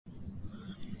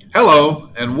Hello,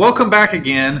 and welcome back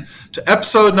again to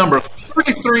episode number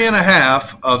 33 and a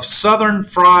half of Southern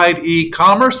Fried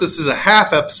E-Commerce. This is a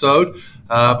half episode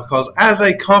because as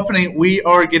a company, we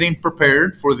are getting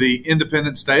prepared for the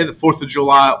Independence Day, the 4th of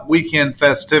July weekend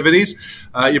festivities.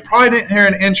 You probably didn't hear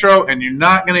an intro, and you're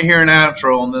not going to hear an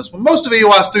outro on this one. Most of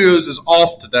EOI Studios is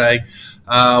off today.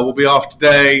 We'll be off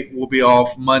today. We'll be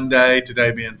off Monday, today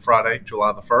being Friday,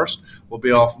 July the 1st. We'll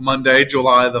be off Monday,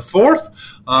 July the 4th.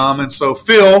 And so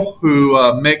Phil,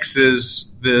 who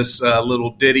mixes this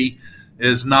little ditty,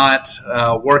 is not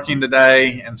working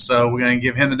today. And so we're going to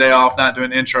give him the day off, not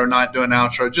doing intro, not doing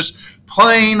outro. Just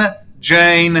plain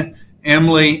Jane,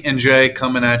 Emily, and Jay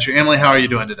coming at you. Emily, how are you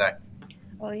doing today?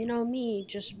 Well, you know me,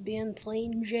 just being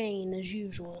plain Jane as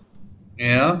usual.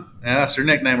 Yeah, that's her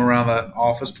nickname around the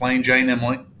office, Plain Jane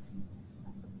Emily.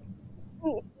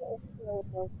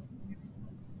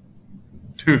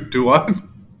 Do what? I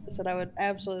said I would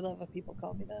absolutely love if people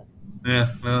call me that.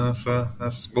 Yeah, no,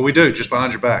 that's what we do, just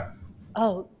behind your back.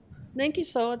 Oh, thank you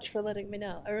so much for letting me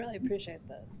know. I really appreciate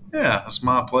that. Yeah, it's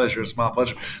my pleasure. It's my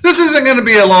pleasure. This isn't going to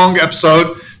be a long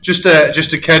episode, just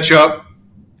to catch up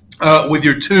with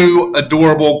your two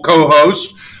adorable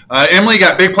co-hosts. Emily, you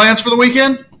got big plans for the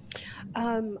weekend?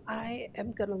 I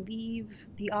am going to leave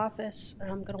the office and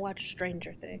I'm going to watch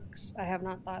Stranger Things. I have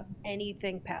not thought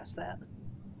anything past that.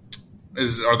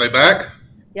 Are they back?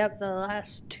 Yep, the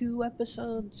last 2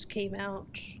 episodes came out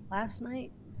last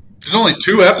night. There's only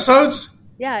 2 episodes?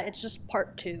 Yeah, it's just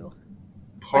part 2.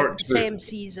 Part 2. Same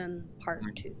season, part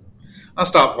 2. I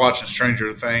stopped watching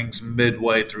Stranger Things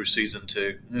midway through season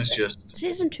 2. It's just...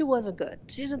 Season 2 wasn't good.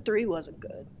 Season 3 wasn't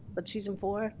good. But season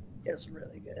 4 is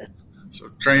really good. So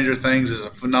Stranger Things is a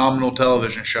phenomenal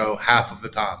television show half of the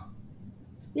time.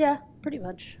 Yeah, pretty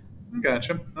much.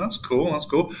 Gotcha. That's cool. That's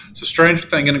cool. So Stranger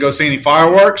Things, going to go see any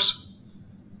fireworks?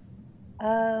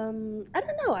 I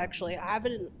don't know, actually. I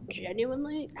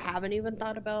haven't even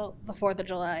thought about the 4th of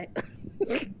July.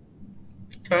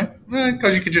 Okay.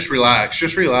 Because you could just relax.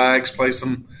 Just relax. Play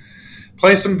some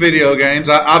video games.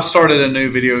 I've started a new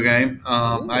video game.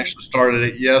 I actually started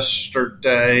it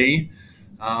yesterday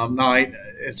night.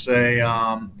 It's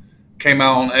came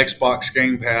out on Xbox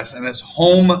Game Pass, and it's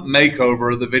Home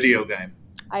Makeover, the video game.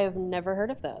 I have never heard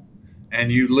of that.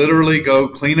 And you literally go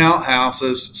clean out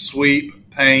houses, sweep,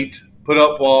 paint, put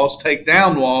up walls, take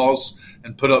down walls,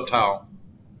 and put up tile.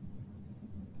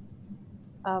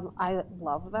 I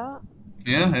love that.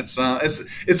 Yeah, it's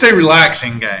a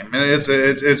relaxing game.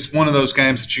 It's one of those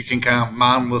games that you can kind of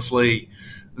mindlessly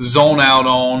zone out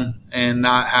on and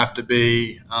not have to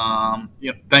be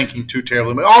thinking too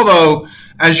terribly. But although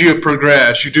as you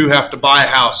progress, you do have to buy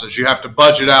houses. You have to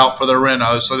budget out for the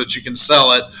renos so that you can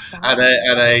sell it at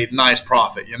a nice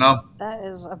profit. You know, that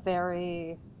is a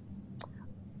very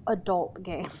adult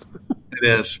game. It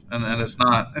is, and it's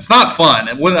not fun.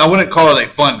 I wouldn't call it a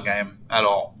fun game at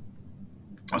all.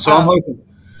 So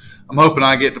I'm hoping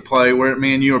I get to play where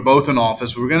me and you are both in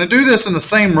office. We were going to do this in the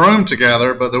same room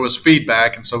together, but there was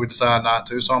feedback, and so we decided not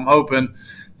to. So I'm hoping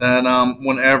that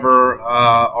whenever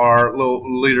our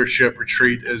little leadership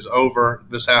retreat is over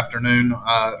this afternoon,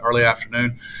 early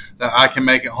afternoon, that I can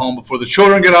make it home before the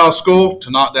children get out of school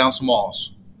to knock down some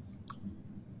walls.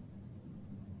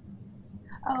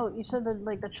 Oh, you said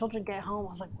that the children get home.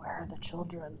 I was like, where are the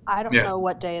children? I don't know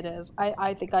what day it is.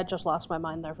 I think I just lost my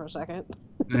mind there for a second.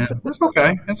 Yeah, it's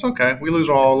okay. It's okay. We lose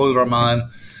our mind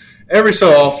every so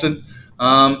often.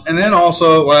 And then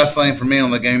also, last thing for me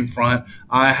on the game front,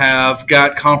 I have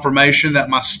got confirmation that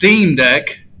my Steam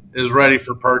Deck is ready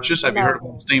for purchase. Have you heard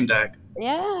about the Steam Deck?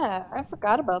 Yeah, I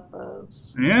forgot about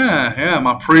this. Yeah.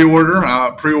 My pre-order,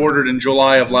 I pre-ordered in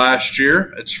July of last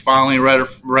year. It's finally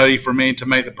ready for me to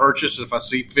make the purchase if I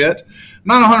see fit.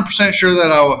 Not 100% sure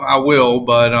that I will,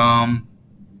 but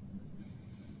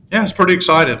it's pretty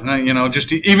excited.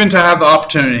 Just even to have the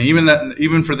opportunity,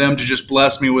 even for them to just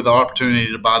bless me with the opportunity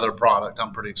to buy their product,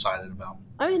 I'm pretty excited about.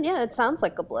 I mean, yeah, it sounds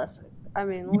like a blessing. I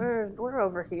mean, we're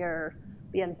over here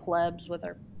being plebs with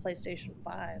our PlayStation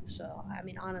 5. So, I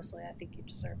mean, honestly, I think you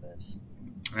deserve this.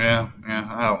 Yeah.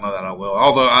 I don't know that I will.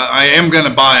 Although I am going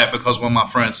to buy it because one of my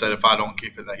friends said if I don't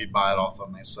keep it, that he'd buy it off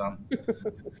of me. So,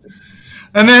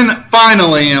 and then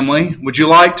finally, Emily, would you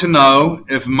like to know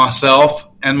if myself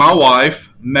and my wife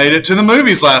made it to the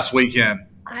movies last weekend?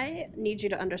 I need you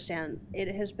to understand,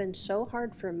 it has been so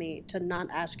hard for me to not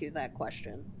ask you that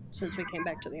question since we came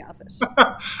back to the office.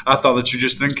 I thought that you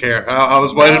just didn't care. I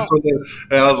was waiting for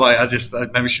I was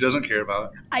like, maybe she doesn't care about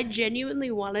it. I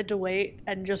genuinely wanted to wait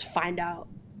and just find out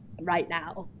right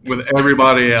now. With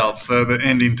everybody else, the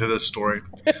ending to this story.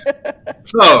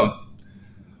 So,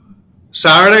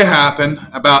 Saturday happened.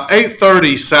 About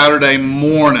 8:30 Saturday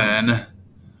morning,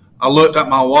 I looked at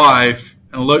my wife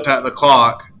and looked at the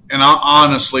clock, and I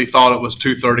honestly thought it was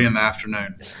 2:30 in the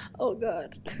afternoon. Oh,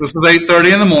 God. This was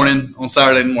 8:30 in the morning on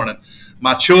Saturday morning.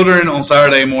 My children on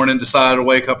Saturday morning decided to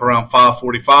wake up around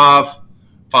 5:45,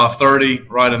 5:30,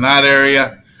 right in that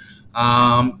area.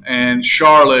 And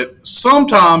Charlotte,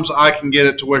 sometimes I can get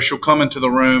it to where she'll come into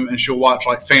the room and she'll watch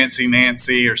like Fancy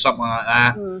Nancy or something like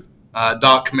that.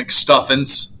 Doc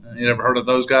McStuffins. You ever heard of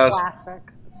those guys? Classic.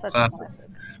 Such a classic.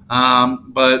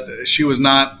 But she was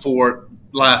not for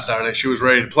last Saturday. She was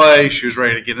ready to play. She was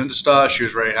ready to get into stuff. She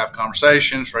was ready to have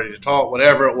conversations, ready to talk,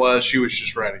 whatever it was. She was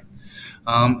just ready.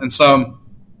 And so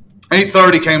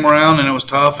 8:30 came around and it was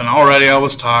tough, and already I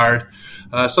was tired.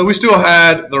 So we still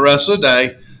had the rest of the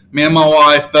day. Me and my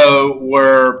wife, though,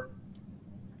 were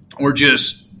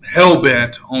just hell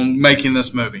bent on making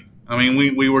this movie. I mean,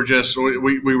 we were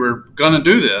going to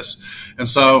do this, and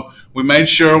so we made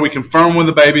sure we confirmed with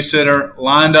the babysitter,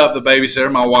 lined up the babysitter.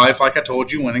 My wife, like I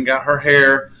told you, went and got her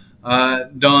hair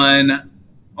done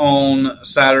on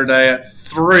Saturday at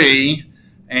 3.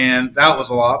 And that was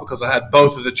a lot because I had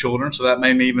both of the children, so that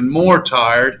made me even more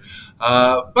tired.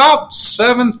 About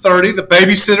 7:30, the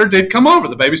babysitter did come over.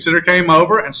 The babysitter came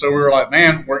over, and so we were like,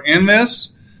 man, we're in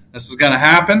this. This is going to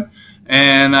happen.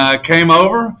 And came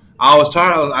over. I was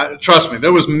tired. Trust me,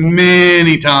 there was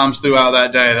many times throughout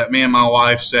that day that me and my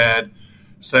wife said,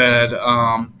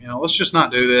 let's just not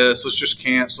do this. Let's just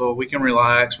cancel. We can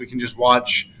relax. We can just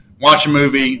watch a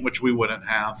movie, which we wouldn't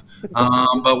have,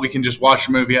 but we can just watch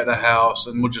a movie at the house,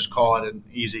 and we'll just call it an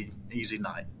easy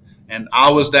night. And I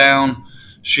was down,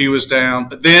 she was down,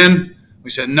 but then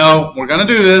we said, no, we're going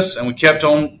to do this, and we kept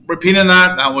on repeating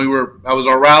that. That was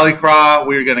our rally cry.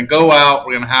 We were going to go out.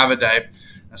 We're going to have a day.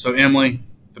 And so Emily,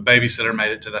 the babysitter,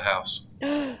 made it to the house.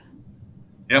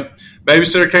 Yep.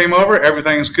 Babysitter came over.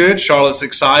 Everything's good. Charlotte's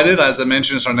excited. As I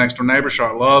mentioned, it's our next door neighbor.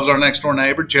 Charlotte loves our next door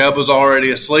neighbor. Jeb was already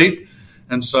asleep.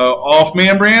 And so off me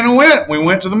and Brianna went. We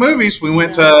went to the movies. We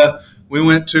went to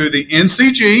the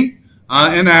NCG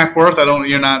in Ackworth.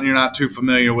 You're not too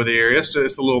familiar with the area. It's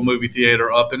the little movie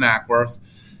theater up in Ackworth.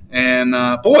 And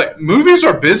boy, movies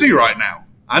are busy right now.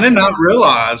 I did not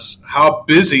realize how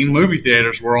busy movie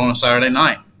theaters were on a Saturday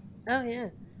night. Oh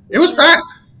yeah, it was packed.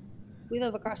 We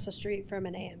live across the street from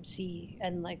an AMC,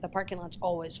 and like the parking lot's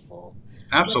always full.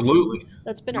 Absolutely.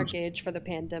 That's been our gauge for the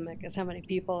pandemic, is how many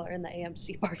people are in the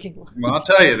AMC parking lot. Well, I'll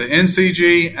tell you, the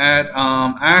NCG at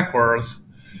Ackworth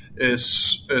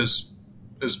is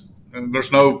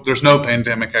there's no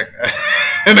pandemic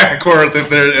in Ackworth if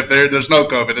there's no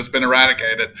COVID. It's been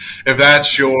eradicated. If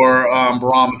that's your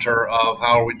barometer of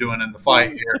how are we doing in the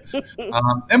fight here.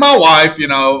 And my wife,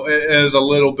 is a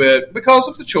little bit, because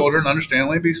of the children,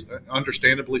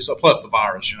 understandably so, plus the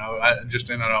virus, just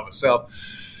in and of itself,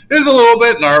 is a little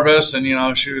bit nervous. And,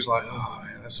 she was like, oh,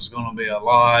 man, this is going to be a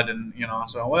lot. And, I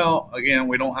said, well, again,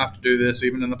 we don't have to do this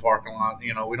even in the parking lot.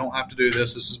 We don't have to do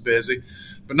this. This is busy.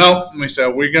 But no, we said,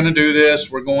 we're going to do this.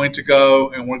 We're going to go,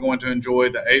 and we're going to enjoy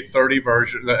the 8:30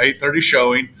 version, the 8:30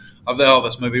 showing of the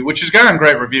Elvis movie, which has gotten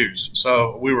great reviews.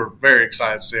 So we were very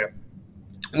excited to see it.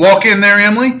 Walk in there,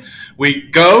 Emily. We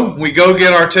go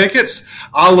get our tickets.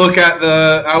 I look at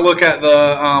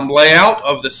the layout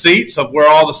of the seats, of where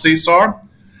all the seats are.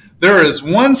 There is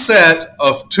one set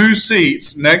of 2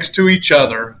 seats next to each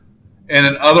other in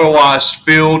an otherwise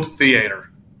filled theater.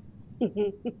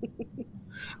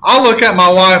 I look at my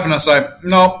wife and I say,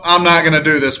 no, I'm not going to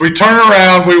do this. We turn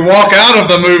around, we walk out of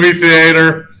the movie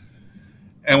theater,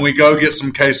 and we go get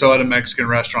some queso at a Mexican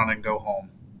restaurant and go home.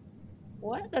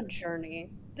 What a journey.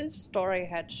 This story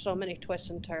had so many twists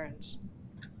and turns.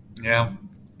 Yeah.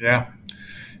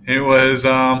 It was,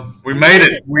 we made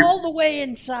it. All the way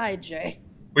inside, Jay.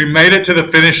 We made it to the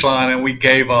finish line and we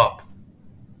gave up.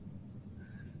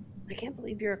 I can't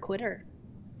believe you're a quitter.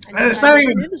 It's not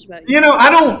even,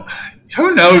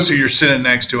 who knows who you're sitting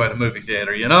next to at a movie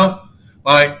theater,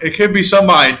 Like, it could be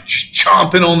somebody just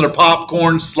chomping on their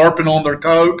popcorn, slurping on their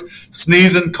Coke,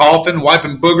 sneezing, coughing,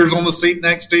 wiping boogers on the seat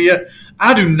next to you.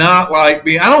 I do not I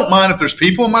don't mind if there's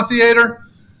people in my theater,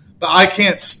 but I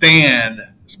can't stand,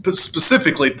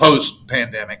 specifically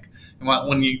post-pandemic,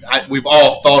 when we've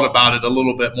all thought about it a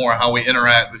little bit more, how we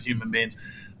interact with human beings.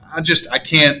 I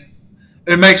can't.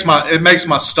 It makes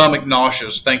my stomach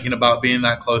nauseous thinking about being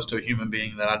that close to a human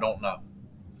being that I don't know.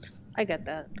 I get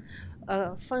that.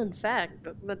 Fun fact,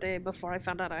 the day before I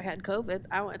found out I had COVID,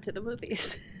 I went to the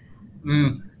movies.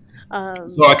 So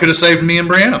I could have saved me and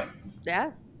Brianna.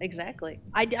 Yeah. exactly.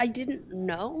 I didn't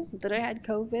know that I had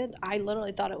COVID. I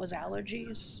literally thought it was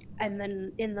allergies. And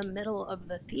then in the middle of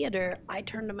the theater, I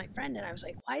turned to my friend and I was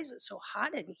like, why is it so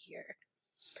hot in here?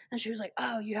 And she was like,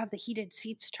 oh, you have the heated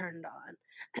seats turned on.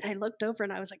 And I looked over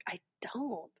and I was like, I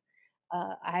don't.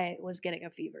 I was getting a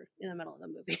fever in the middle of the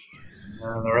movie.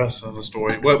 And the rest of the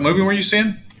story. What movie were you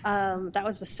seeing? That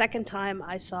was the second time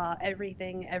I saw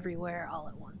Everything Everywhere All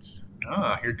at Once.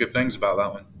 I hear good things about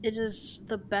that one. It is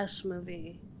the best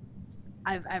movie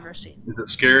I've ever seen. Is it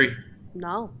scary?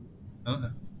 No. Okay.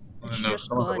 It's No, just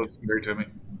some of it good. looks scary to me.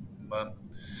 But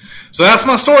so that's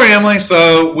my story, Emily.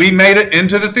 So we made it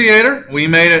into the theater. We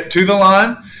made it to the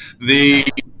line. The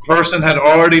person had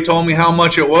already told me how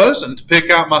much it was and to pick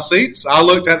out my seats. I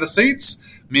looked at the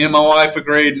seats. Me and my wife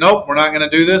agreed, nope, we're not going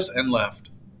to do this, and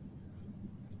left.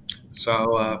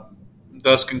 So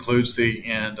thus concludes the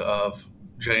end of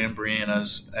Jay and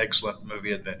Brianna's excellent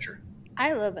movie adventure.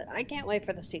 I love it. I can't wait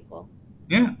for the sequel.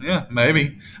 Yeah,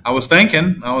 maybe. I was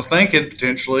thinking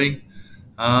potentially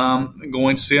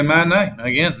going to see a matinee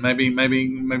again. Maybe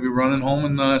running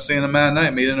home and seeing a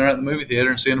matinee, meeting her at the movie theater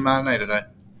and seeing a matinee today.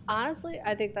 Honestly,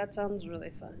 I think that sounds really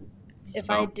fun. If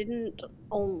I didn't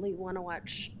only want to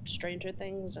watch Stranger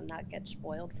Things and not get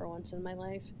spoiled for once in my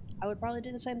life, I would probably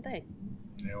do the same thing.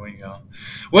 There we go.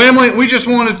 Well, Emily, we just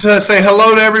wanted to say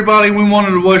hello to everybody. We wanted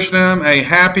to wish them a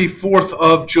happy 4th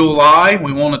of July.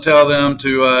 We want to tell them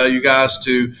to you guys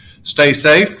to stay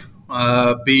safe,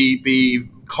 be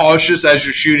cautious as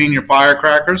you're shooting your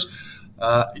firecrackers.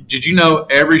 Did you know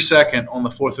every second on the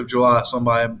 4th of July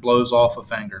somebody blows off a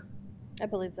finger? I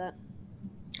believe that.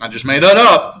 I just made that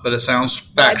up, but it sounds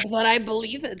factual. But I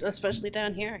believe it, especially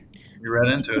down here. You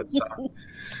read into it. So.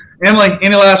 Emily,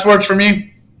 any last words from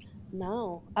you?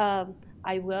 No.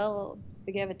 I will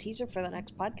give a teaser for the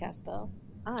next podcast, though.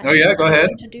 Oh, yeah, go ahead.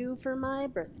 What to do for my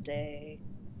birthday.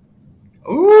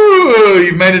 Ooh,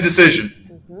 you've made a decision.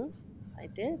 Mm-hmm. I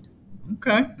did.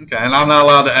 Okay, and I'm not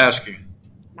allowed to ask you.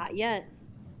 Not yet.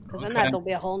 Because then that'll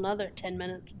be a whole nother 10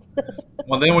 minutes.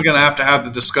 Well, then we're going to have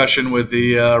the discussion with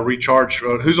the recharge.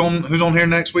 Who's on here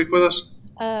next week with us?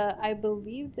 I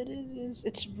believe that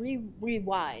it's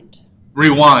Rewind.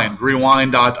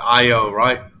 Rewind.io,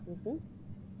 right? Mm-hmm.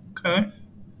 Okay.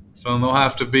 So they'll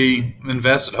have to be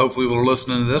invested. Hopefully they're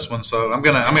listening to this one. So I'm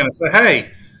gonna say,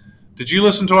 hey, did you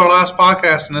listen to our last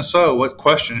podcast? And if so, what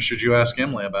questions should you ask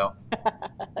Emily about?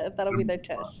 That'll be their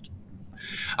test.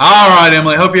 All right,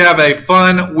 Emily. Hope you have a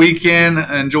fun weekend.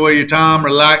 Enjoy your time.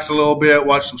 Relax a little bit.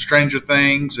 Watch some Stranger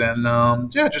Things.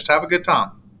 And, just have a good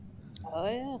time. Oh,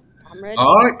 yeah. I'm ready.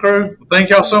 All right, crew.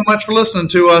 Thank y'all so much for listening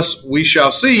to us. We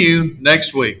shall see you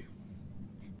next week.